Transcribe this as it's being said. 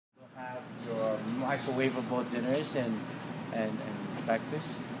microwavable dinners and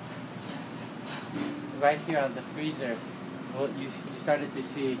breakfast. Right here on the freezer, well, you started to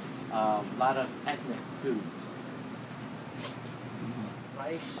see a lot of ethnic foods.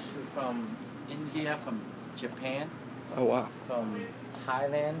 Rice from India, from Japan. Oh, wow. From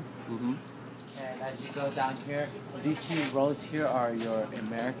Thailand. And as you go down here, these two rows here are your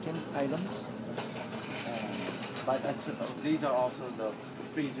American items. But these are also the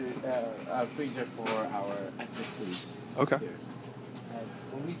freezer for our ethnic foods. Okay. And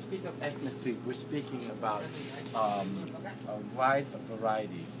when we speak of ethnic food, we're speaking about a wide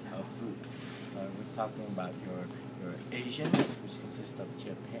variety of groups. We're talking about your Asian, which consists of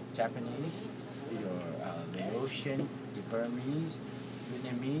Japanese, your Laotian, your Burmese,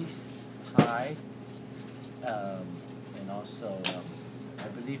 Vietnamese, Thai, and also, I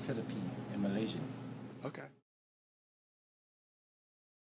believe, Philippine and Malaysian. Okay.